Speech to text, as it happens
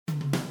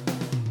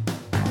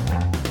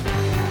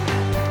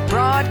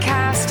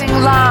Broadcasting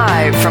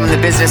live from the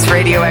Business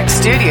Radio X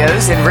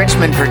studios in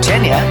Richmond,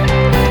 Virginia,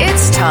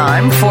 it's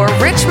time for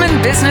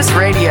Richmond Business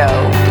Radio.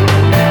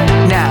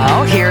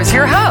 Now, here's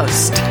your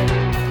host.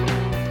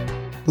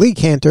 Lee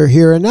Cantor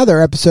here, another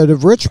episode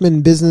of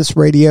Richmond Business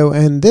Radio,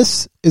 and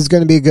this is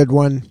going to be a good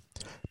one.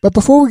 But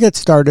before we get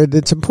started,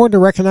 it's important to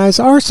recognize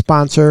our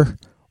sponsor,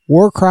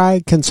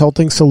 Warcry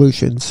Consulting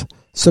Solutions,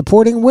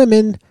 supporting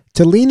women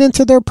to lean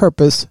into their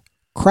purpose,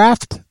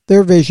 craft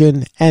their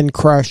vision, and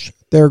crush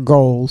their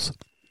goals.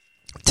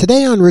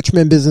 Today on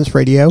Richmond Business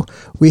Radio,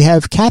 we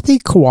have Kathy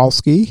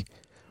Kowalski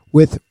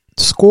with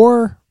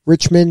SCORE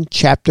Richmond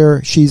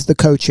Chapter. She's the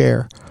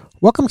co-chair.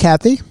 Welcome,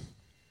 Kathy.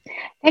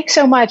 Thanks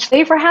so much,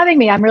 Lee, for having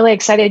me. I'm really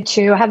excited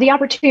to have the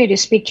opportunity to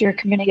speak to your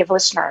community of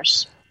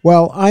listeners.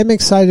 Well, I'm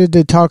excited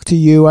to talk to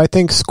you. I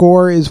think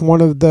SCORE is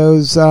one of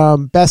those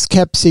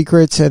best-kept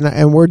secrets,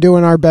 and we're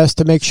doing our best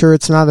to make sure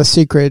it's not a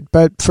secret.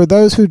 But for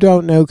those who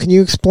don't know, can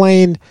you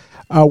explain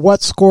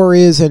what SCORE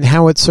is and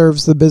how it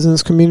serves the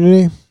business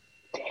community?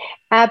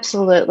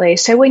 Absolutely.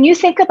 So when you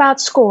think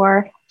about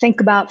SCORE, think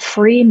about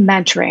free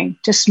mentoring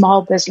to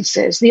small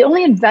businesses. The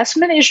only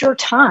investment is your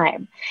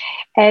time.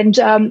 And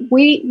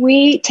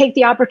we take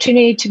the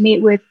opportunity to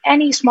meet with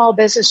any small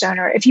business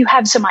owner. If you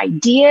have some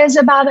ideas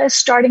about us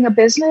starting a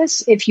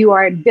business, if you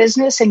are in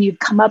business and you've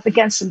come up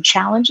against some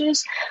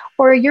challenges,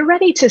 or you're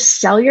ready to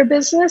sell your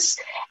business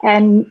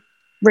and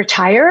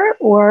retire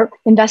or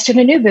invest in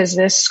a new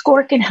business,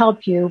 SCORE can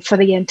help you for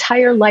the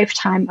entire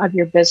lifetime of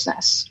your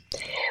business.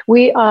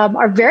 We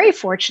are very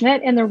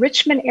fortunate in the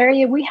Richmond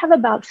area. We have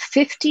about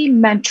 50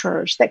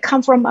 mentors that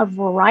come from a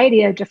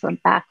variety of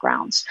different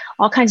backgrounds,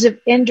 all kinds of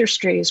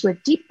industries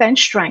with deep bench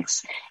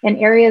strengths in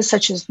areas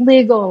such as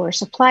legal or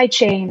supply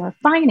chain or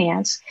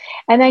finance.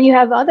 And then you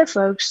have other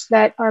folks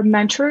that are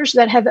mentors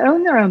that have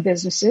owned their own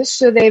businesses.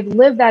 So they've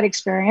lived that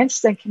experience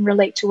that can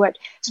relate to what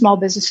small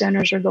business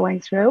owners are going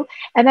through.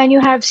 And then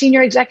you have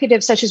senior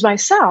executives such as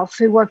myself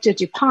who worked at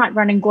DuPont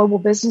running global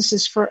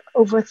businesses for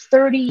over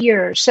 30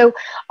 years. So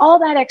all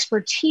that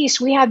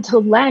expertise we had to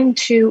lend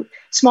to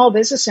small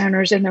business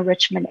owners in the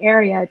Richmond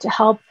area to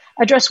help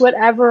address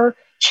whatever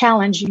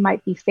challenge you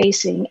might be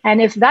facing.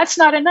 And if that's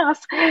not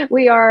enough,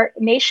 we are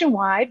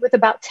nationwide with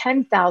about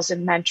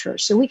 10,000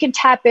 mentors. So we can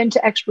tap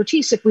into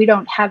expertise if we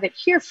don't have it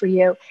here for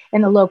you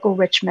in the local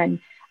Richmond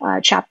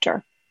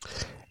chapter.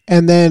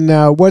 And then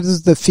what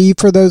is the fee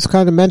for those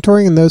kind of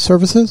mentoring and those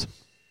services?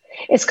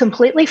 It's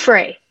completely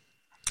free.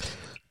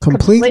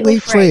 Completely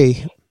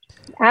free.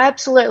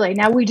 Absolutely.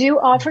 Now, we do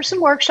offer some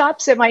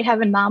workshops that might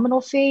have a nominal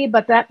fee,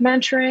 but that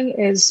mentoring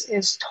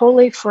is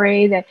totally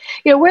free. That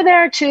we're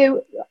there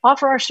to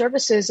offer our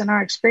services and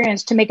our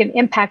experience to make an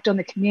impact on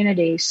the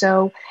community.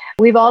 So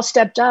we've all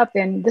stepped up,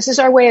 and this is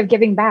our way of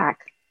giving back.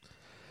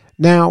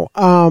 Now,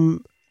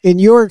 in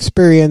your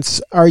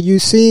experience, are you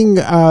seeing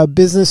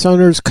business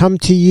owners come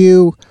to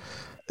you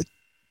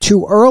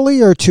too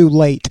early or too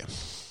late?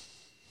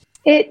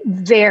 It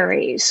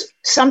varies.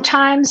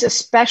 Sometimes,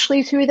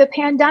 especially through the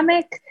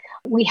pandemic,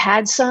 we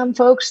had some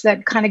folks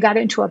that kind of got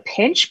into a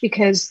pinch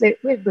because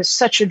it was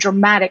such a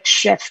dramatic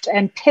shift,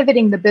 and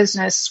pivoting the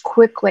business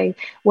quickly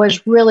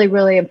was really,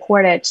 really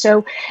important.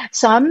 So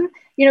some,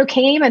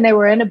 came and they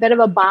were in a bit of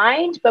a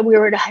bind, but we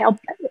were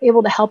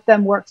able to help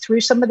them work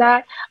through some of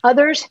that.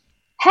 Others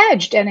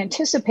hedged and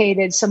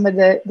anticipated some of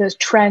the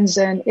trends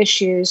and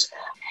issues.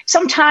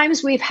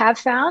 Sometimes we have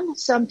found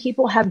some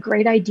people have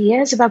great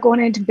ideas about going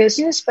into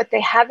business, but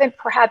they haven't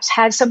perhaps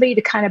had somebody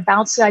to kind of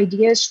bounce the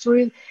ideas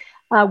through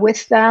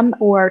with them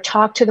or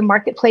talk to the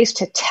marketplace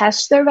to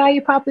test their value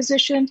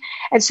proposition.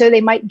 And so they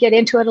might get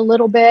into it a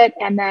little bit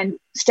and then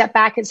step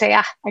back and say,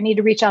 I need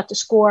to reach out to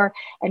SCORE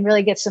and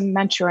really get some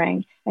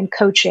mentoring and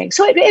coaching.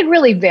 So it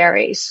really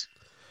varies.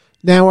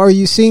 Now, are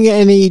you seeing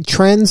any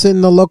trends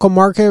in the local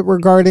market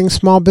regarding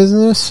small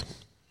business?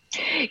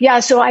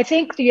 Yeah, so I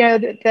think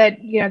that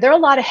there are a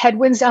lot of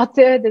headwinds out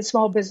there that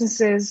small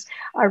businesses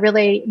are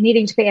really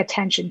needing to pay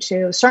attention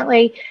to.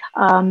 Certainly,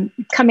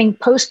 coming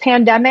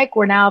post-pandemic,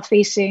 we're now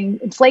facing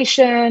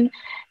inflation,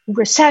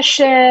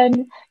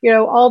 recession,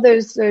 all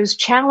those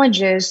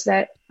challenges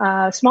that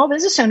small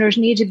business owners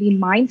need to be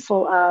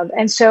mindful of.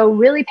 And so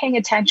really paying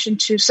attention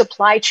to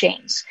supply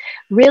chains,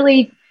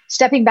 really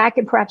stepping back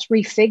and perhaps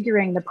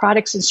refiguring the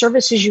products and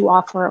services you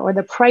offer or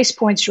the price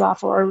points you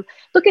offer, or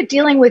look at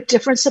dealing with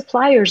different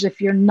suppliers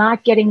if you're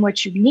not getting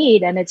what you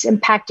need and it's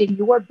impacting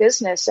your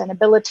business and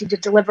ability to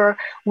deliver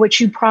what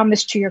you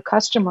promised to your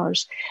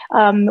customers.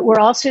 We're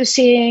also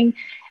seeing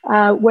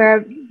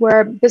where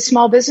the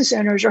small business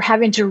owners are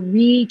having to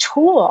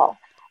retool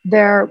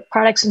their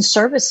products and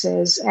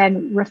services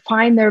and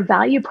refine their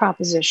value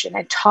proposition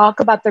and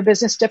talk about their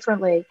business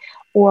differently,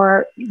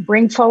 or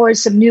bring forward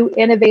some new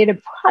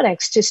innovative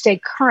products to stay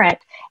current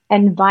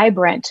and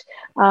vibrant.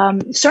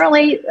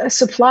 Certainly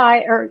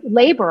supply or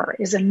labor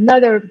is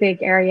another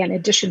big area in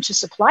addition to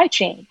supply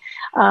chain.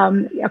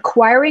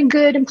 Acquiring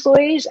good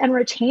employees and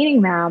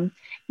retaining them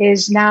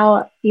is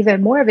now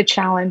even more of a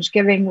challenge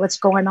given what's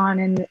going on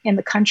in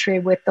the country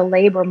with the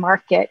labor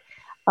market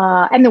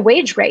and the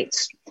wage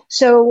rates.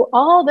 So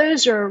all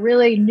those are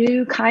really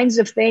new kinds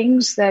of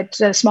things that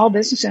small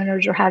business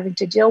owners are having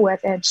to deal with,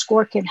 and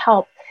SCORE can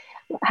help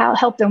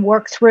them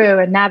work through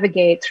and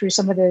navigate through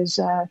some of those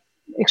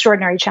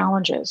extraordinary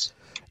challenges.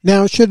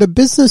 Now, should a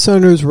business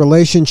owner's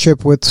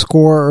relationship with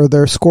SCORE or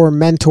their SCORE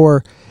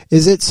mentor,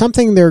 is it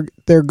something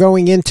they're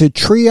going into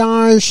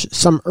triage,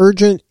 some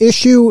urgent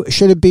issue?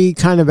 Should it be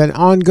kind of an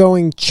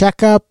ongoing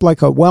checkup,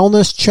 like a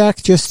wellness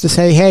check, just to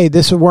say, hey,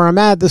 this is where I'm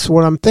at, this is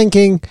what I'm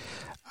thinking?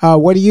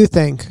 What do you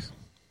think?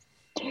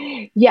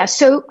 Yeah,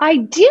 so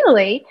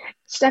ideally,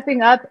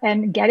 stepping up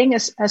and getting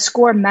a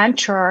SCORE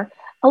mentor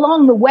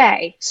along the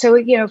way.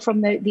 So, from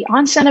the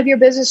onset of your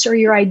business or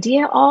your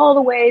idea all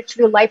the way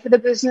through the life of the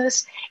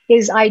business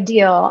is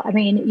ideal. I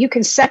mean, you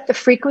can set the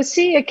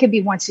frequency. It could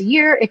be once a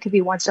year. It could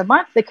be once a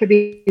month. It could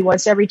be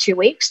once every 2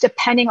 weeks,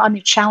 depending on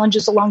the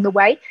challenges along the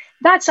way.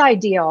 That's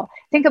ideal.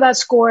 Think about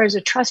SCORE as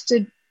a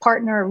trusted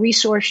partner, a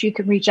resource you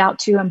can reach out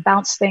to and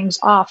bounce things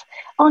off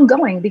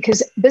ongoing,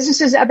 because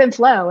businesses ebb and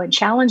flow and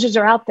challenges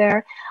are out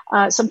there.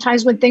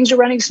 Sometimes when things are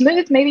running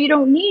smooth, maybe you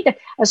don't need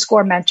a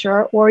SCORE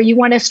mentor, or you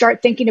want to start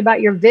thinking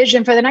about your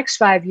vision for the next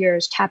 5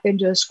 years, tap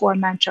into a SCORE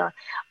mentor.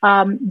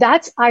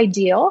 That's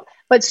ideal,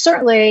 but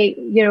certainly,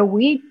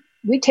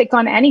 we take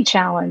on any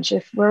challenge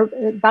if we're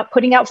about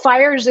putting out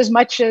fires as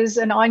much as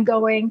an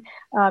ongoing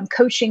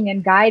coaching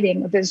and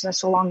guiding a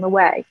business along the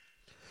way.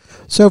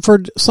 So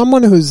for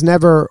someone who's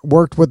never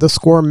worked with a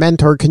SCORE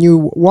mentor, can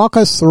you walk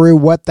us through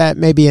what that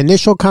maybe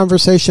initial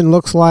conversation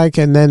looks like,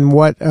 and then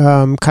what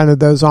kind of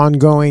those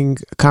ongoing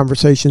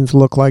conversations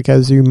look like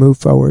as you move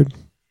forward?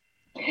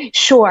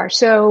 Sure.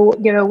 So,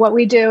 what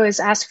we do is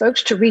ask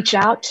folks to reach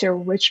out to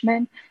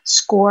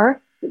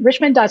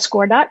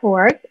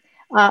richmond.score.org,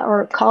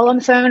 or call on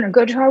the phone or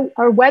go to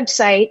our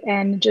website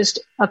and just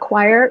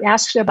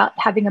ask about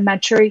having a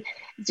mentor.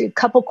 Do a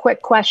couple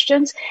quick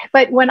questions.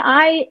 But when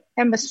I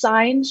am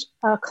assigned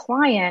a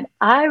client,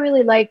 I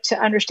really like to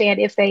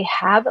understand if they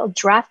have a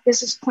draft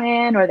business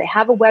plan or they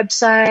have a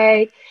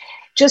website,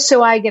 just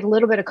so I get a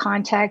little bit of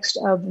context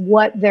of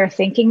what they're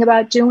thinking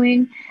about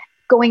doing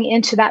going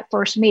into that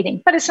first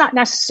meeting. But it's not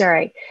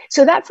necessary.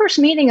 So that first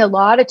meeting, a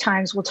lot of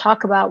times we'll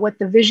talk about what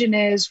the vision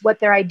is, what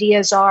their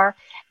ideas are,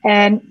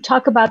 and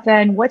talk about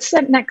then what's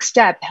that next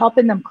step,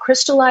 helping them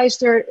crystallize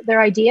their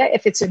idea.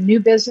 If it's a new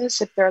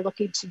business, if they're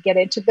looking to get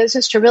into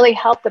business, to really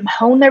help them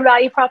hone their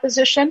value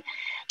proposition,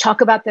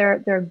 talk about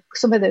their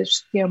some of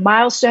those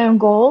milestone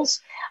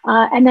goals.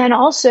 And then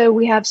also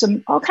we have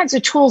all kinds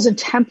of tools and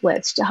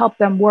templates to help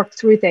them work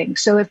through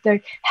things. So if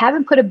they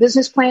haven't put a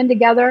business plan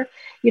together,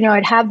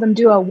 I'd have them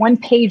do a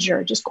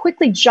one-pager, just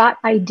quickly jot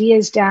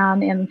ideas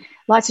down in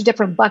lots of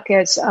different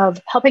buckets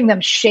of helping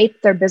them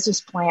shape their business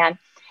plan.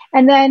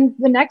 And then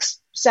the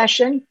next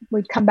session,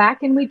 we'd come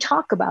back and we'd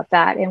talk about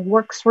that and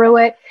work through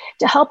it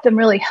to help them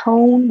really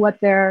hone what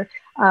their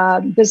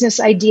business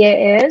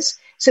idea is,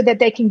 so that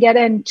they can get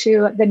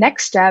into the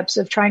next steps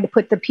of trying to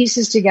put the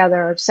pieces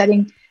together, of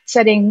setting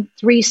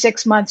 3,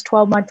 6 months,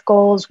 12-month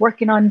goals,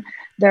 working on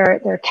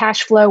their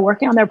cash flow,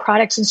 working on their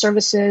products and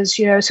services.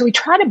 So we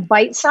try to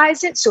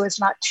bite-size it so it's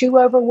not too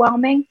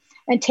overwhelming,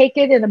 and take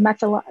it in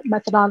a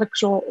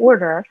methodological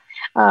order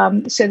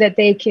so that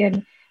they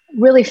can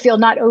really feel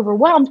not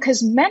overwhelmed,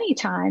 because many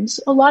times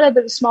a lot of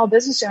the small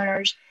business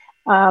owners,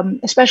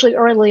 especially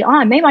early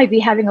on, they might be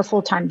having a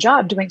full-time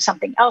job doing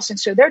something else. And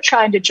so they're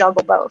trying to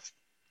juggle both.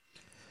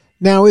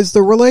 Now, is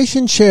the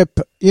relationship,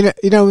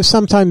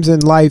 sometimes in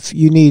life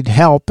you need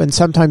help and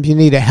sometimes you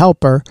need a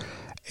helper.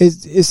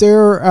 Is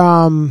there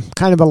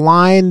kind of a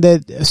line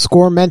that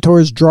SCORE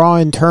mentors draw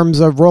in terms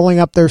of rolling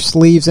up their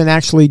sleeves and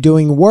actually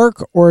doing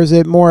work? Or is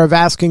it more of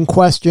asking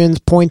questions,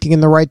 pointing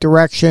in the right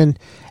direction,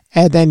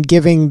 and then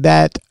giving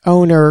that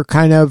owner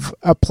kind of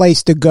a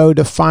place to go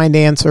to find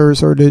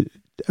answers, or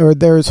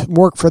there's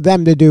work for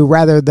them to do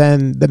rather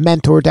than the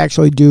mentor to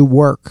actually do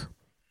work?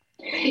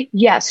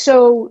 Yes,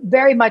 so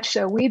very much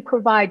so. We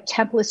provide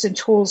templates and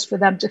tools for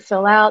them to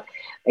fill out.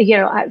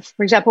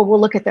 For example, we'll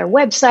look at their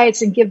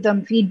websites and give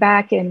them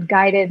feedback and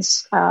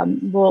guidance.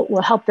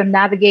 We'll help them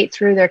navigate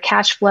through their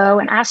cash flow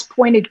and ask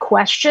pointed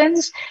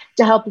questions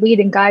to help lead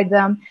and guide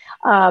them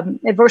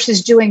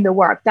versus doing the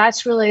work.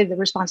 That's really the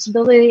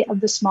responsibility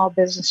of the small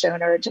business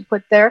owner, to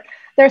put their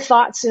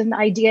thoughts and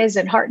ideas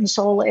and heart and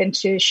soul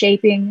into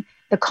shaping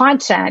the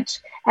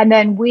content. And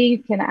then we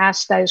can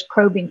ask those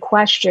probing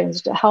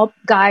questions to help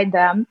guide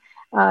them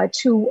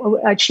to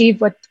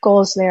achieve what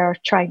goals they're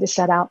trying to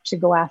set out to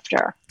go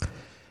after.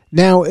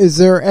 Now, is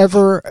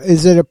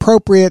it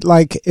appropriate,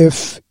 like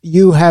if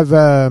you have,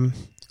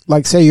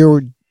 say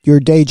your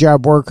day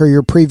job work or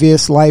your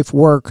previous life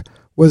work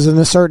was in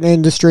a certain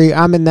industry,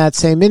 I'm in that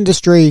same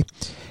industry,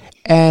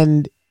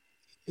 and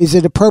is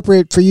it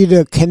appropriate for you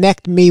to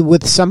connect me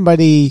with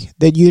somebody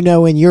that you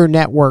know in your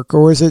network,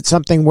 or is it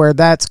something where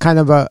that's kind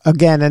of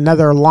again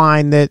another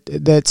line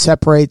that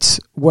separates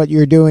what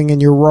you're doing in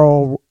your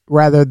role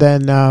rather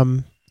than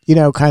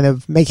kind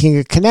of making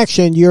a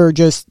connection? You're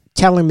just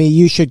telling me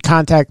you should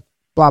contact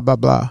blah blah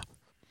blah.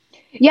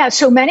 Yeah,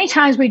 so many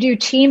times we do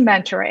team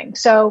mentoring.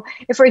 So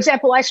if, for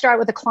example, I start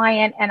with a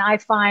client and I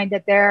find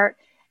that they're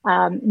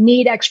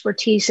need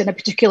expertise in a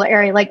particular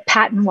area, like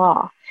patent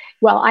law.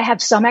 Well, I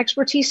have some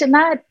expertise in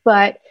that,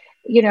 but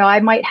I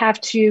might have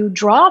to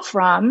draw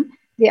from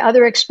the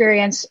other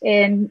experience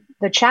in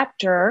the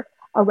chapter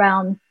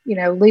around,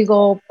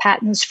 legal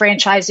patents,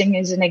 franchising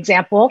is an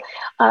example,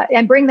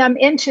 and bring them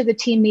into the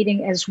team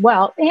meeting as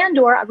well, and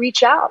or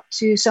reach out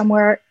to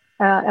somewhere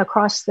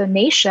across the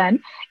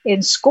nation in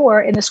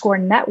the SCORE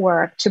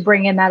network to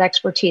bring in that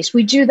expertise.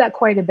 We do that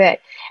quite a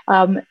bit.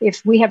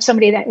 If we have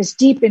somebody that is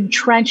deep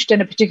entrenched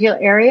in a particular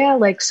area,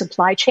 like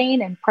supply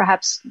chain, and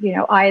perhaps,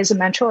 I as a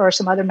mentor or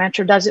some other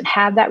mentor doesn't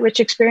have that rich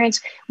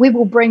experience, we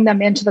will bring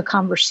them into the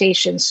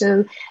conversation.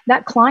 So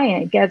that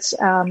client gets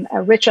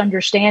a rich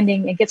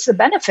understanding and gets the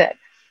benefit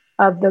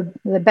of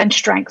the bench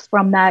strength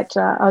from that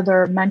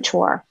other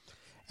mentor.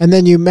 And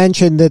then you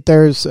mentioned that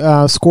there's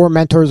SCORE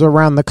mentors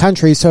around the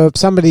country. So if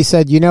somebody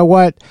said, you know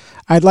what,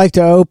 I'd like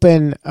to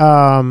open,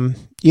 an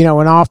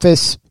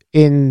office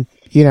in,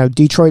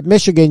 Detroit,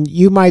 Michigan,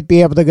 you might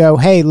be able to go,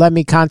 hey, let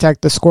me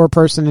contact the SCORE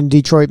person in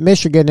Detroit,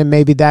 Michigan, and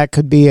maybe that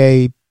could be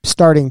a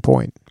starting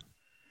point.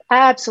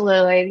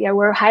 Absolutely. Yeah,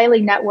 we're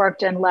highly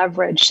networked and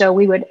leveraged. So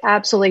we would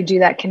absolutely do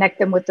that, connect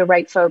them with the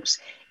right folks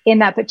in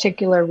that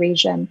particular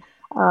region.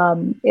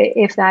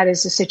 If that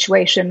is the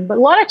situation. But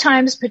a lot of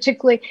times,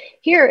 particularly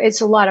here,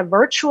 it's a lot of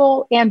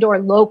virtual and or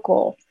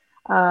local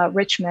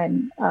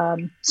Richmond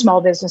small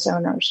business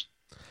owners.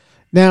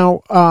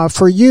 Now,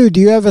 for you,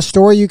 do you have a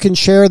story you can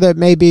share that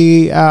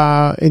maybe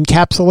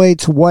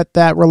encapsulates what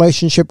that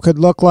relationship could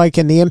look like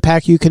and the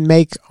impact you can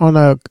make on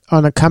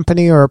a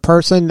company or a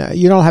person?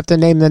 You don't have to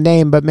name the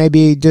name, but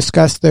maybe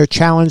discuss their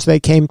challenge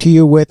they came to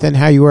you with and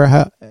how you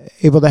were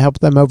able to help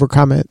them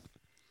overcome it.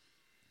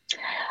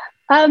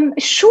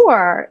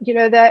 Sure.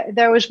 That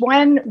there was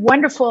one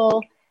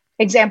wonderful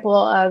example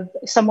of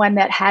someone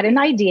that had an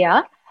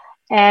idea.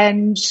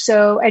 And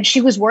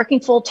she was working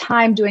full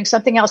time doing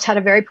something else, had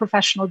a very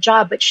professional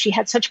job, but she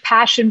had such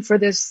passion for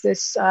this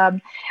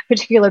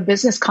particular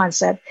business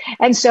concept.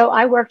 And so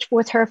I worked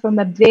with her from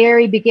the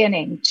very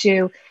beginning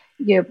to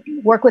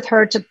work with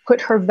her to put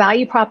her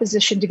value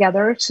proposition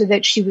together so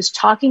that she was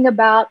talking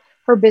about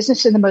her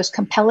business in the most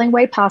compelling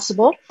way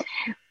possible.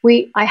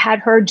 I had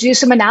her do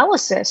some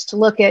analysis to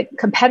look at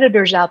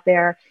competitors out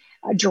there,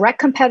 direct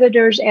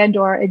competitors and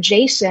or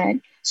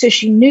adjacent. So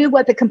she knew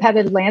what the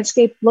competitive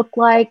landscape looked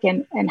like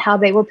and how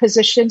they were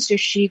positioned so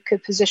she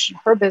could position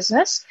her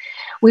business.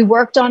 We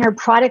worked on her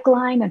product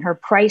line and her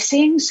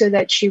pricing so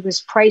that she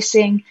was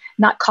pricing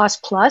not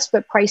cost plus,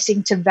 but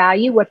pricing to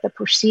value, what the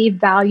perceived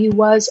value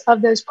was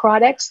of those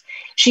products.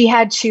 She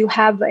had to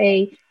have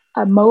a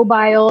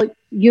mobile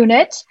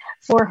unit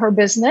for her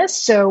business.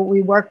 So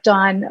we worked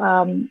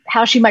on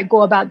how she might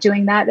go about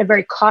doing that in a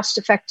very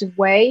cost-effective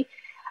way.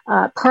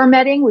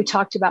 Permitting, we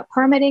talked about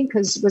permitting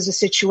because it was a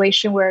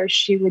situation where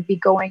she would be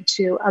going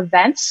to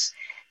events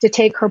to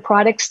take her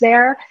products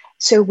there.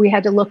 So we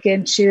had to look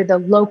into the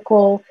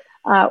local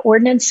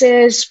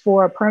ordinances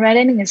for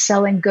permitting and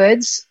selling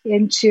goods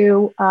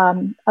into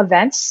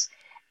events.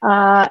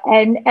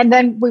 And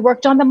then we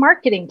worked on the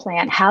marketing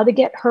plan, how to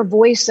get her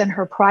voice and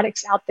her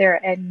products out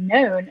there and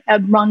known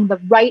among the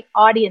right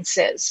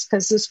audiences,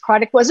 because this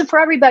product wasn't for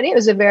everybody. It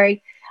was a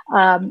very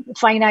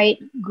finite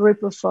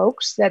group of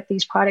folks that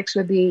these products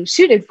would be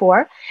suited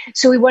for.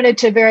 So we wanted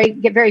to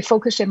get very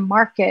focused and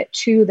market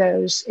to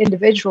those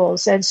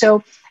individuals. And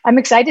so I'm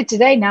excited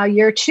today. Now,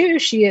 year 2,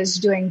 she is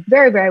doing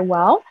very, very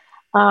well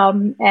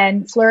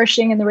and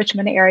flourishing in the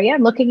Richmond area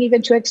and looking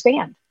even to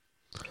expand.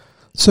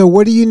 So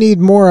what do you need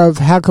more of?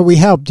 How can we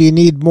help? Do you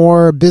need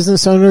more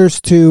business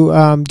owners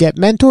to get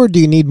mentored? Do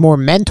you need more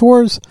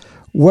mentors?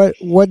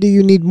 What do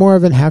you need more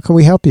of, and how can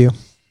we help you?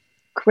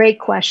 Great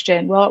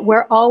question. Well,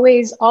 we're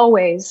always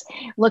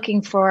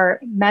looking for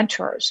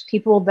mentors,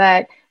 people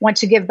that want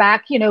to give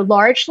back.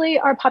 Largely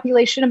our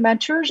population of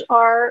mentors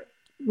are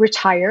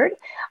retired,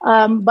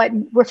 but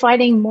we're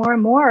finding more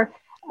and more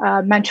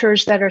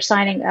mentors that are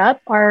signing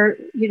up are,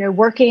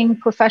 working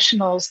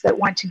professionals that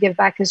want to give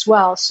back as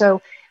well.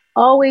 So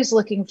always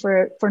looking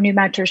for new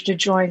mentors to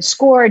join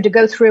SCORE, to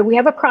go through. We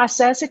have a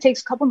process. It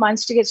takes a couple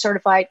months to get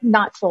certified,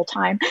 not full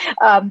time,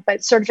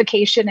 but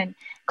certification and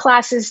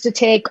classes to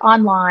take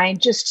online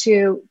just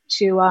to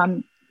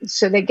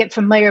so they get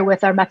familiar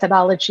with our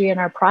methodology and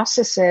our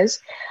processes.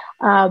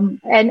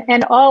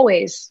 And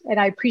always, and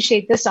I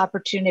appreciate this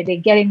opportunity,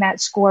 getting that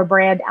SCORE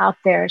brand out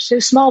there. So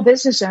small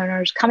business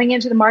owners coming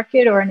into the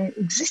market or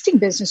existing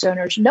business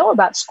owners know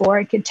about SCORE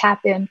and can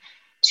tap in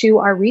to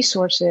our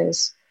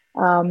resources.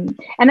 And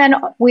then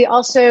we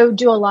also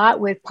do a lot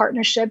with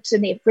partnerships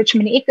in the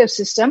Richmond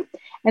ecosystem.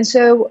 And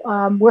so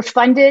we're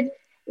funded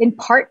in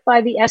part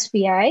by the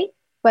SBA,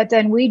 but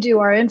then we do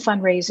our own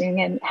fundraising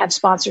and have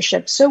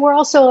sponsorships. So we're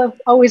also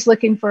always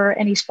looking for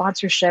any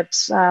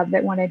sponsorships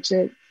that wanted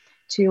to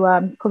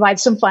provide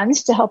some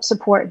funds to help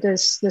support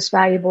this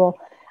valuable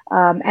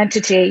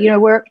entity.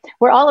 We're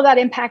all about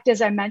impact, as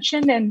I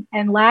mentioned,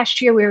 and last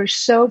year we were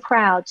so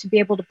proud to be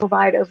able to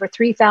provide over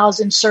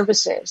 3,000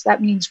 services.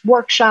 That means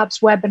workshops,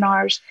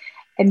 webinars,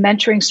 and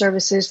mentoring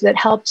services that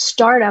helped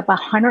start up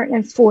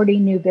 140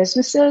 new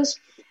businesses,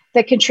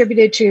 that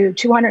contributed to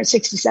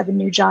 267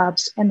 new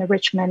jobs in the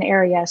Richmond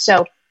area.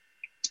 So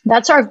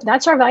that's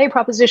our value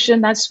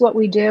proposition. That's what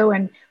we do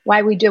and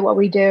why we do what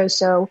we do.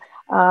 So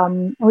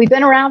we've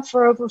been around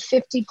for over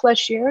 50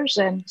 plus years.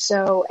 And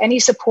so any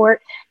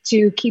support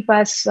to keep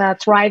us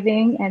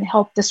thriving and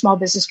help the small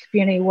business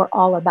community, we're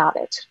all about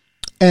it.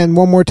 And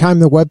one more time,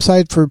 the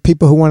website for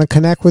people who want to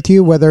connect with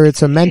you, whether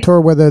it's a mentor,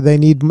 whether they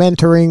need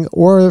mentoring,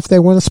 or if they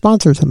want to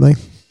sponsor something.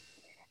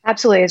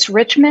 Absolutely. It's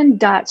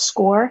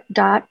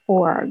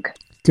richmond.score.org.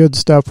 Good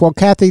stuff. Well,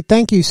 Kathy,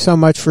 thank you so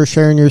much for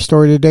sharing your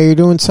story today. You're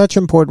doing such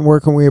important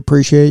work, and we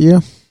appreciate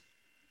you.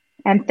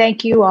 And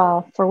thank you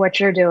all for what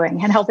you're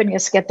doing and helping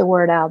us get the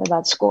word out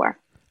about SCORE.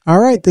 All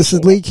right. This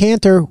is Lee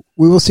Cantor.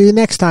 We will see you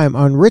next time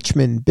on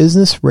Richmond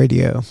Business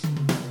Radio.